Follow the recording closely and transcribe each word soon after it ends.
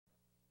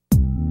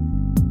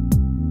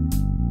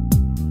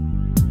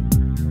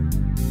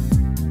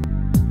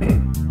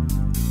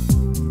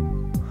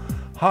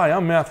Hi,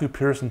 I'm Matthew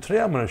Pierce, and today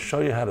I'm going to show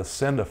you how to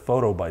send a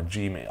photo by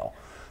Gmail.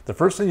 The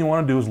first thing you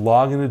want to do is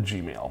log into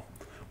Gmail.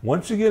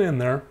 Once you get in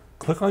there,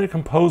 click on your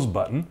Compose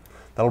button.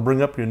 That'll bring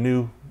up your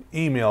new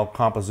email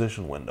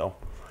composition window.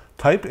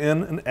 Type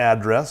in an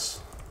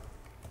address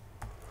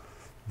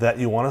that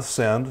you want to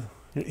send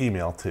your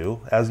email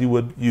to, as you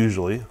would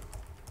usually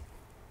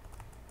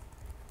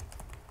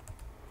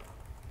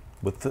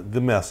with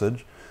the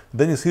message.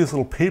 Then you see this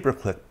little paper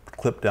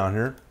clip down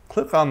here.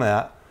 Click on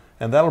that,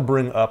 and that'll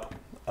bring up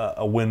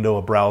a window,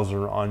 a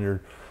browser on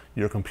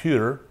your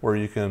computer where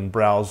you can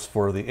browse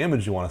for the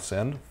image you want to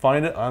send.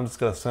 Find it. I'm just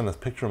going to send a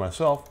picture of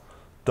myself.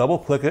 Double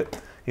click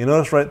it. You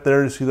notice right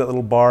there, you see that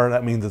little bar?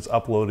 That means it's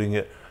uploading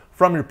it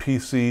from your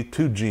PC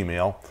to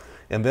Gmail.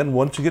 And then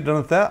once you get done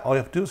with that, all you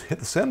have to do is hit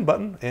the send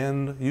button,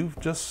 and you've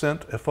just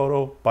sent a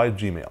photo by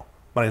Gmail.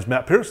 My name is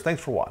Matt Pierce.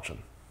 Thanks for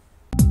watching.